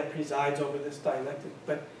I that presides over this dialectic.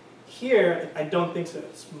 But here, I don't think so.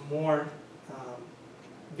 It's more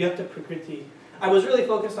Vyakta-prakṛti. I was really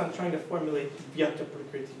focused on trying to formulate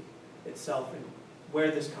Vyakta-prakṛti itself and where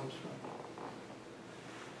this comes from.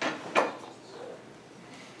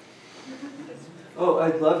 Oh, I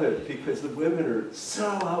love it, because the women are so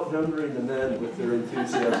outnumbering the men with their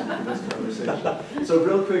enthusiasm for this conversation. So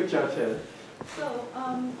real quick, Jate. So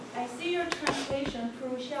I see your translation,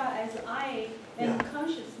 puruṣa, as I and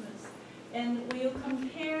consciousness. And will you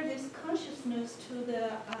compare this consciousness to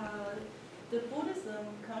the Buddhism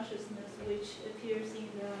consciousness, which appears in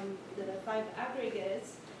the 5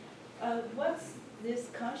 aggregates? What's this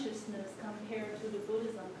consciousness compared to the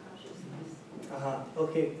Buddhism consciousness?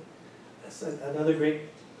 Okay, that's another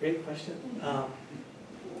great question.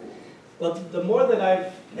 Well, the more that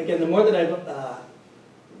I've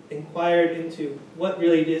inquired into what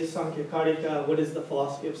really is Sāṃkhya Kārikā, what is the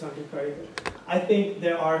philosophy of Sāṃkhya Kārikā, I think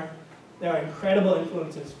there are incredible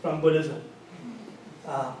influences from Buddhism.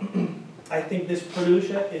 I think this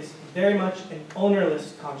puruṣa is very much an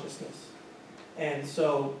ownerless consciousness. And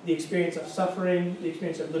so the experience of suffering, the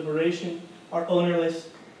experience of liberation are ownerless.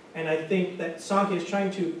 And I think that Sāṃkhya is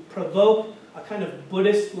trying to provoke a kind of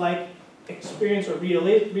Buddhist-like experience or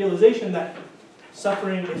realization that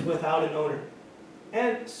suffering is without an owner.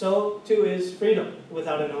 And so too is freedom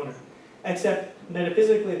without an owner. Except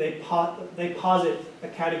metaphysically they posit a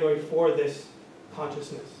category for this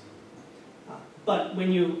consciousness. But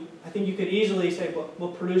when I think you could easily say,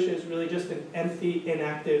 well, puruṣa is really just an empty,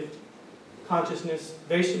 inactive consciousness,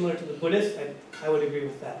 very similar to the Buddhist, and I would agree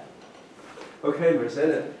with that. Okay,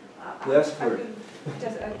 Marcena, last word.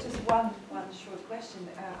 Just one short question.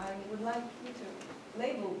 I would like you to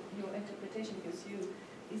label your interpretation, because you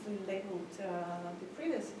easily labeled the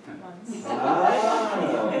previous ones.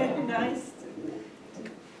 Nice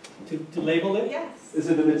To label it? Yes. Is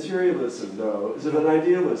it a materialism? No. Is it an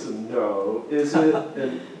idealism? No. Is it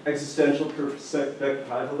an existential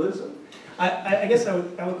perspectivalism? I guess I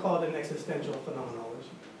would call it an existential phenomenology.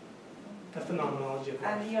 A phenomenology of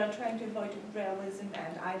life. And you are trying to avoid realism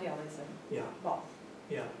and idealism. Yeah. Both.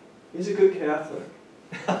 Yeah. He's a good Catholic.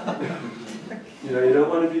 You know, you don't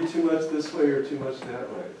want to be too much this way or too much that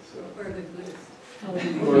way. So. Or a good Buddhist.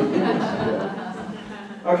 Or a Buddhist,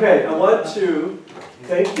 yeah. Okay, I want to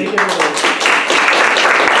thank you.